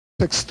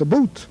politics to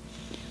boot.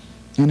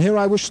 And here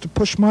I wish to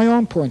push my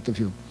own point of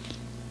view,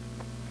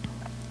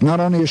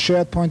 not only a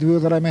shared point of view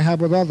that I may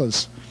have with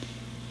others,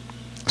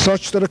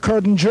 such that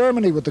occurred in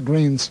Germany with the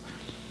Greens,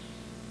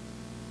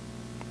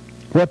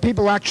 where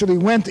people actually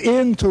went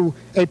into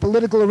a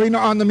political arena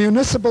on the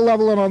municipal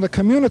level and on the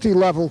community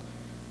level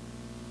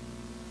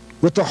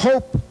with the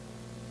hope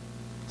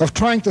of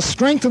trying to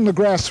strengthen the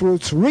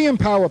grassroots,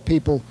 re-empower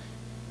people,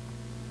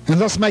 and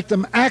thus make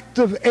them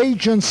active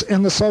agents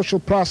in the social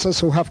process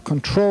who have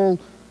control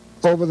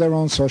over their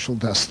own social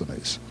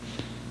destinies.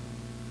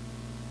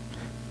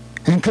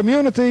 And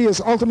community is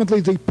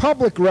ultimately the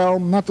public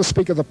realm, not to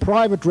speak of the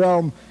private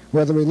realm,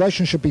 where the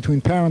relationship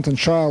between parent and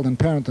child and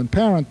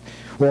parent,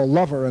 or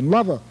lover and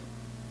lover,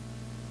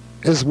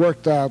 is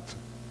worked out,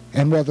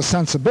 and where the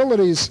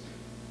sensibilities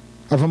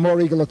of a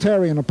more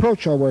egalitarian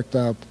approach are worked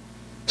out,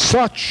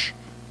 such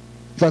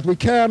that we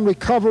can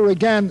recover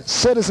again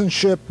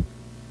citizenship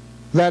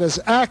that is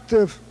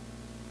active,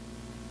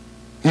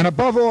 and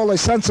above all a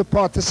sense of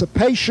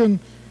participation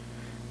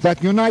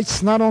that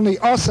unites not only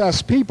us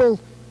as people,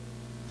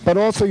 but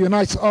also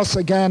unites us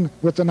again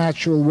with the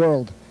natural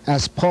world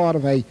as part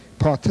of a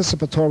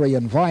participatory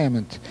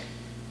environment.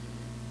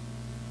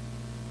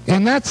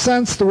 In that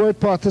sense, the word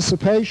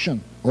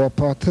participation, or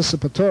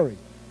participatory,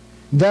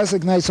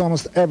 designates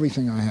almost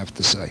everything I have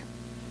to say.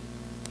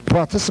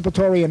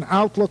 Participatory in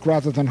outlook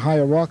rather than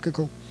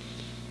hierarchical,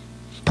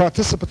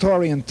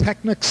 participatory in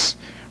techniques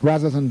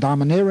rather than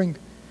domineering,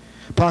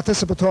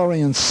 participatory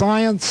in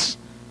science,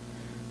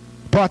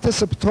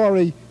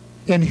 participatory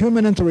in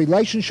human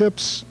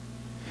interrelationships,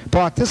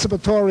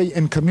 participatory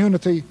in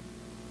community,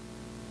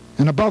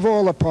 and above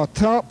all, a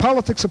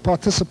politics of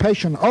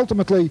participation,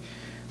 ultimately,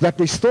 that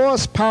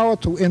restores power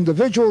to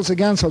individuals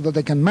again so that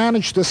they can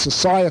manage this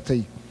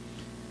society.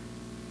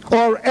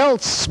 Or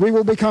else we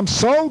will become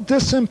so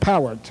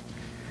disempowered,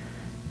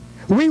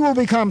 we will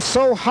become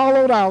so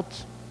hollowed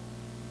out,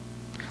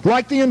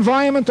 like the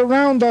environment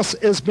around us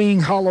is being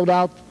hollowed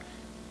out,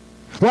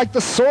 like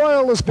the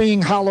soil is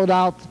being hollowed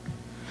out,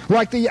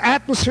 like the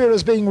atmosphere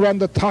is being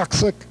rendered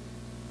toxic,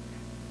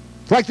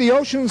 like the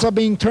oceans are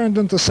being turned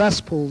into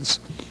cesspools,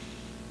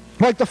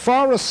 like the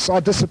forests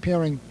are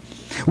disappearing.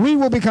 We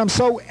will become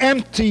so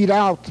emptied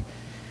out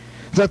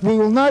that we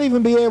will not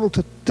even be able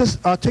to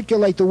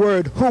articulate the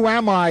word, who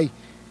am I?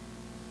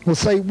 We'll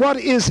say, what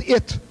is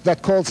it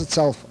that calls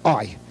itself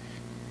I?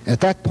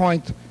 At that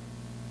point,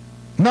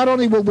 not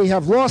only will we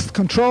have lost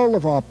control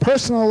of our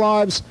personal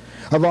lives,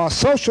 of our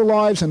social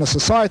lives in a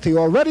society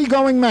already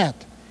going mad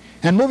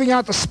and moving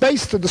out to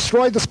space to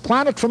destroy this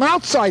planet from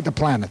outside the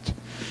planet.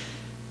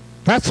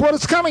 That's what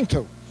it's coming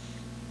to,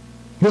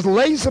 with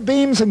laser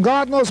beams and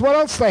God knows what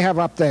else they have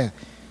up there.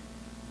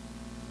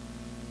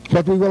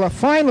 But we will have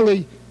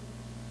finally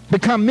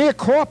become mere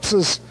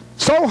corpses,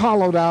 so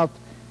hollowed out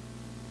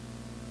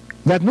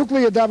that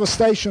nuclear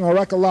devastation or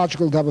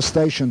ecological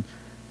devastation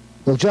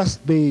will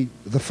just be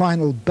the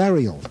final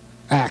burial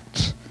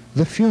act,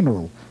 the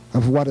funeral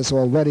of what is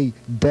already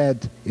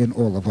dead in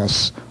all of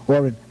us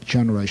or in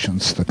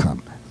generations to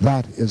come.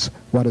 That is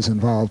what is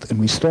involved in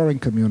restoring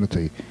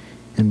community,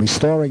 in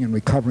restoring and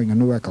recovering a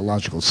new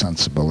ecological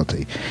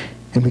sensibility,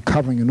 in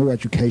recovering a new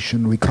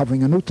education,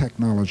 recovering a new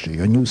technology,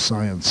 a new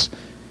science,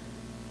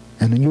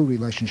 and a new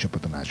relationship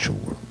with the natural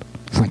world.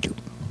 Thank you.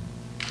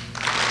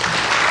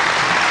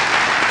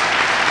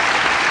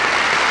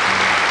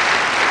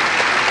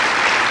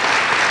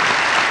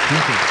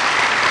 Thank you.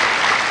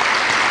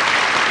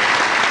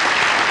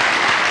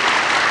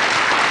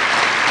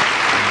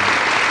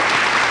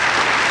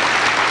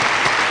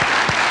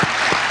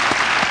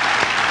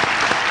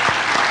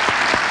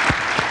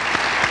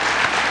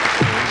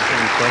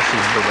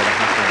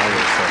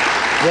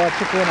 Yeah, it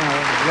took 1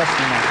 hour, less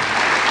than an hour.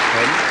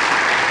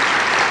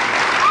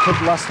 It took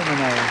less than an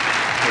hour.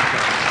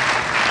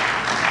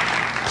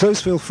 Please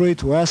feel free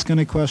to ask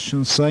any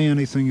questions, say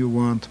anything you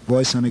want,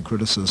 voice any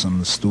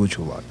criticisms, do what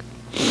you like.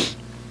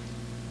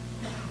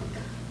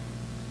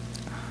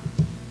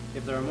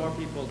 If there are more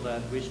people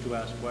that wish to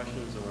ask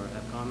questions or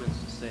have comments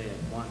to say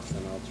at once,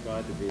 then I'll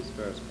try to be as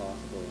fair as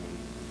possible in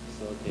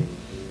facilitating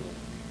people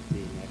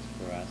being next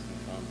for asking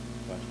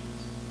questions.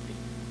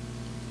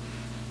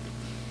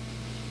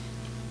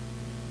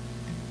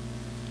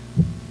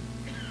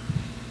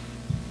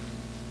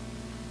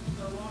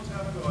 A long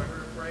time ago, I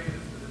heard a phrase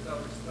that has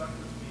always stuck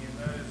with me, and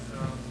that is,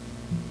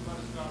 let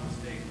us not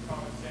mistake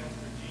common sense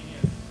for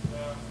genius.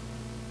 I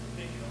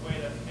think in a way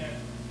that's meant,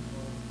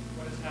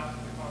 what has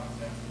happened to common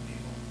sense to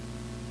people?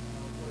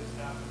 What has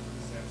happened to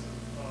the sense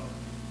of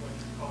what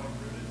you're calling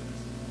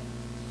rootedness?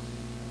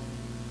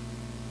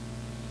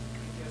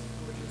 I guess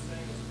what you're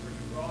saying is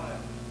pretty broad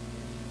in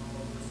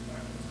all of the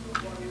spectrums. So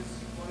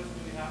what has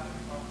really happened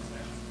to common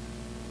sense?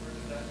 Where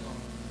does that come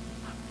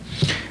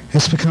from?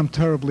 It's become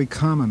terribly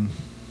common.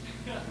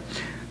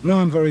 No,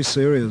 I'm very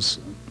serious.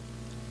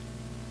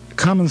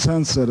 Common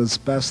sense at its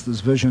best is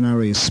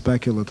visionary, is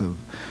speculative.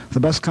 The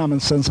best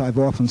common sense I've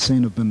often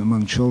seen have been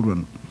among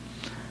children.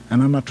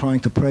 And I'm not trying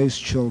to praise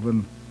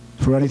children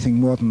for anything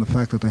more than the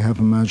fact that they have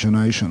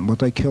imagination. What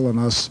they kill in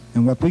us,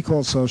 in what we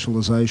call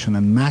socialization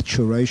and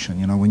maturation,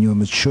 you know, when you're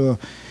mature,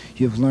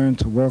 you've learned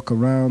to work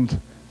around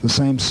the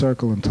same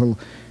circle until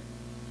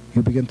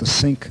you begin to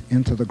sink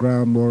into the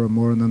ground more and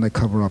more, and then they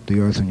cover up the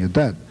earth and you're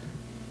dead.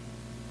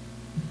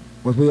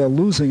 What we are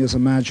losing is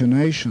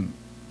imagination,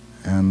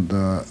 and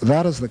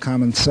that is the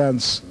common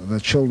sense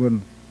that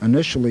children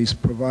initially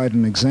provide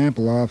an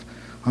example of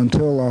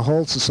until our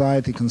whole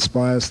society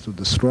conspires to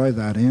destroy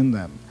that in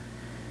them.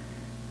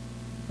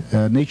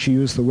 Nietzsche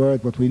used the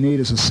word, what we need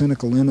is a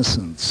cynical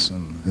innocence,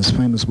 and his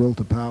famous will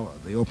to power,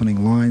 the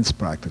opening lines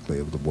practically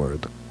of the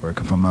word,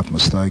 work if I'm not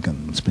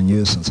mistaken. It's been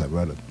years since I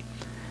read it.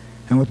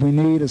 And what we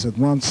need is at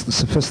once the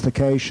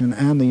sophistication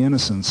and the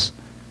innocence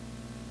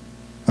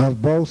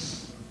of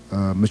both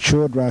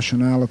matured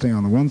rationality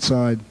on the one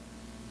side,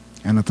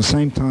 and at the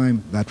same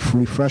time that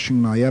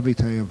refreshing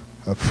naivete of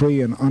a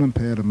free and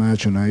unimpaired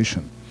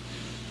imagination.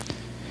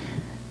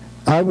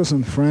 I was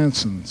in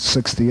France in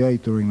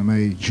 '68 during the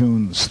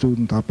May-June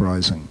student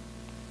uprising,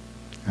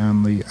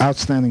 and the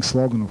outstanding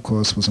slogan, of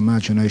course, was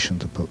imagination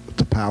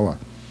to power.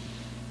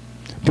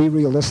 Be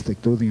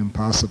realistic, do the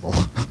impossible.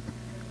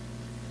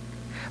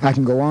 I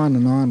can go on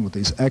and on with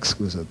these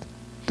exquisite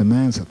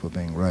demands that were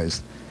being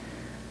raised.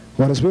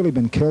 What has really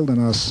been killed in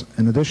us,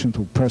 in addition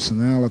to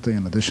personality,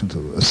 in addition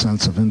to a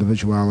sense of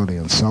individuality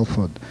and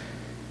selfhood,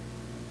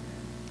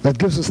 that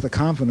gives us the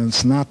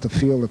confidence not to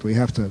feel that we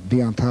have to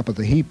be on top of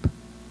the heap.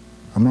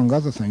 Among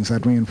other things,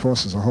 that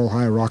reinforces a whole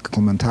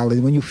hierarchical mentality.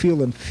 When you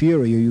feel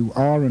inferior, you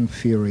are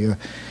inferior,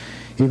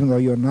 even though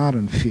you're not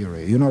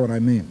inferior. You know what I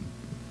mean?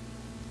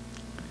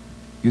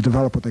 You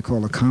develop what they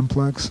call a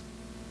complex.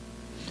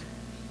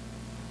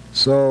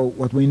 So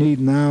what we need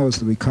now is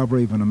the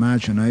recovery of an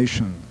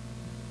imagination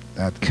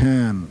that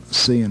can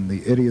see in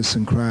the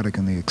idiosyncratic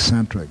and the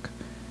eccentric,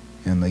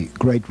 in the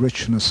great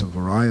richness of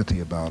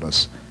variety about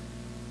us,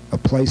 a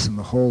place in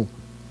the whole.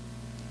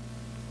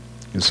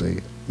 You see,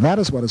 that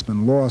is what has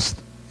been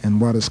lost in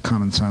what is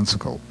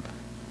commonsensical.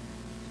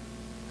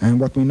 And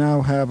what we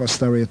now have are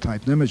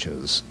stereotyped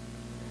images.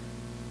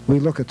 We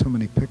look at too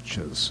many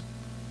pictures,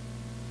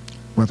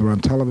 whether on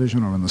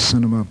television or in the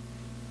cinema,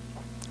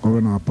 or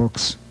in our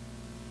books,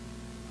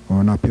 or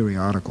in our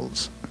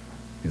periodicals,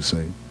 you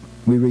see.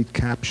 We read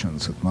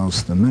captions at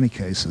most, in many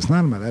cases.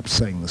 Not I'm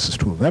saying this is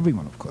true of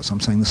everyone, of course. I'm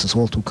saying this is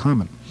all too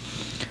common.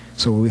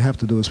 So what we have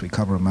to do is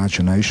recover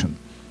imagination.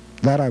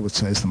 That, I would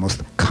say, is the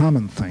most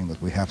common thing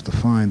that we have to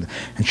find.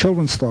 And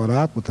children start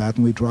out with that,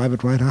 and we drive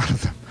it right out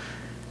of them.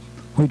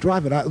 We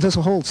drive it out. There's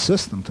a whole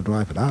system to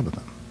drive it out of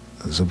them.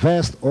 There's a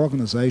vast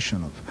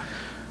organization of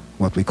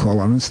what we call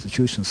our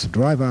institutions to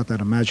drive out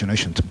that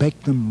imagination, to make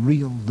them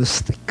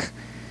realistic.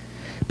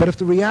 But if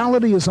the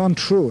reality is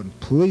untrue, and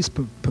please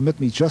permit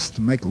me just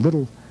to make a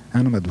little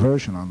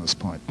animadversion on this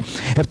point,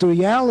 if the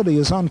reality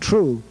is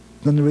untrue,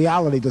 then the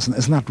reality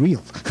is not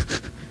real.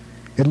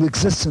 It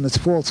exists in its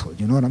falsehood,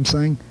 you know what I'm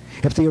saying?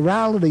 If the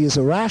reality is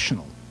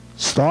irrational,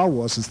 Star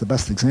Wars is the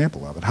best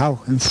example of it.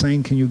 How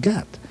insane can you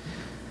get?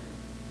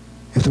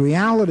 If the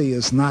reality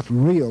is not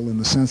real in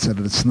the sense that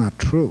it's not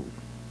true,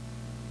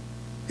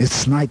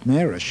 it's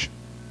nightmarish,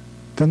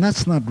 then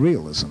that's not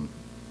realism.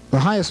 The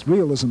highest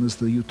realism is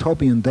the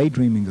utopian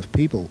daydreaming of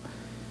people,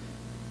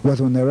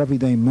 whether in their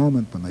everyday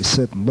moment when they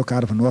sit and look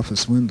out of an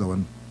office window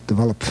and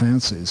develop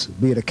fancies,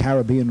 be it a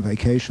Caribbean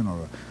vacation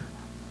or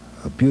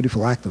a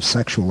beautiful act of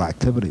sexual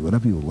activity,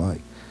 whatever you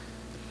like,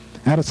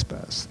 at its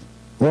best.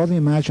 Or the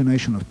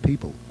imagination of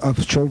people,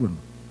 of children,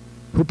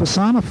 who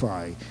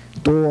personify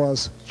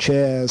doors,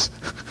 chairs,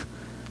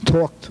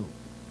 talk to,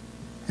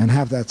 and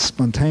have that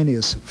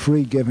spontaneous,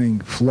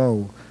 free-giving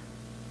flow.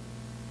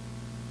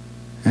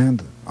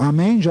 And our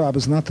main job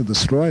is not to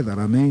destroy that.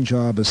 Our main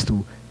job is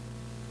to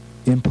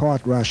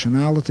impart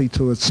rationality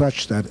to it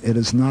such that it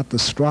is not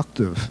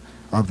destructive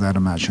of that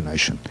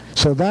imagination.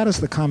 So that is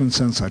the common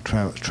sense I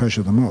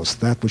treasure the most,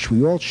 that which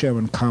we all share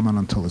in common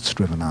until it's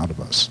driven out of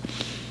us.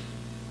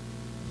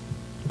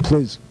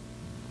 Please.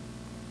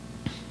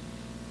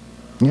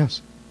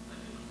 Yes.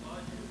 I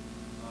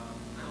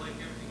like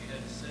everything you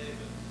had to say,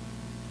 but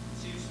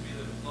it seems to me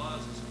that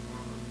applause is a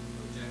form of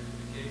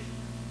objectification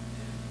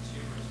and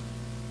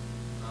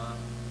consumerism.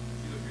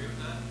 Do you agree with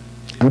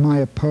that? Am I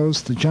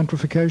opposed to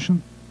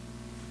gentrification?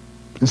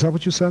 Is that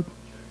what you said?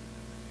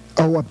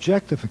 Oh,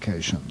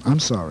 objectification. I'm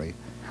sorry.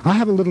 I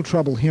have a little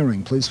trouble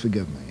hearing. Please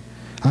forgive me.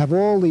 I have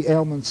all the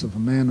ailments of a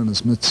man in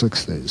his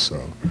mid-60s,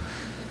 so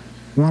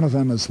one of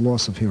them is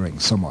loss of hearing,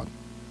 somewhat.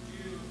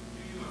 Do you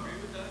agree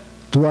with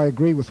that? Do I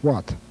agree with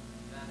what? That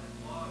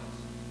applause,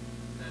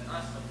 that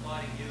us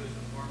applauding you is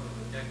a form of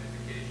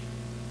objectification.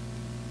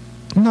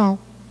 No.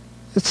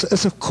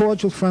 It's a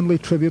cordial, friendly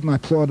tribute, and I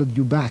applauded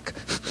you back.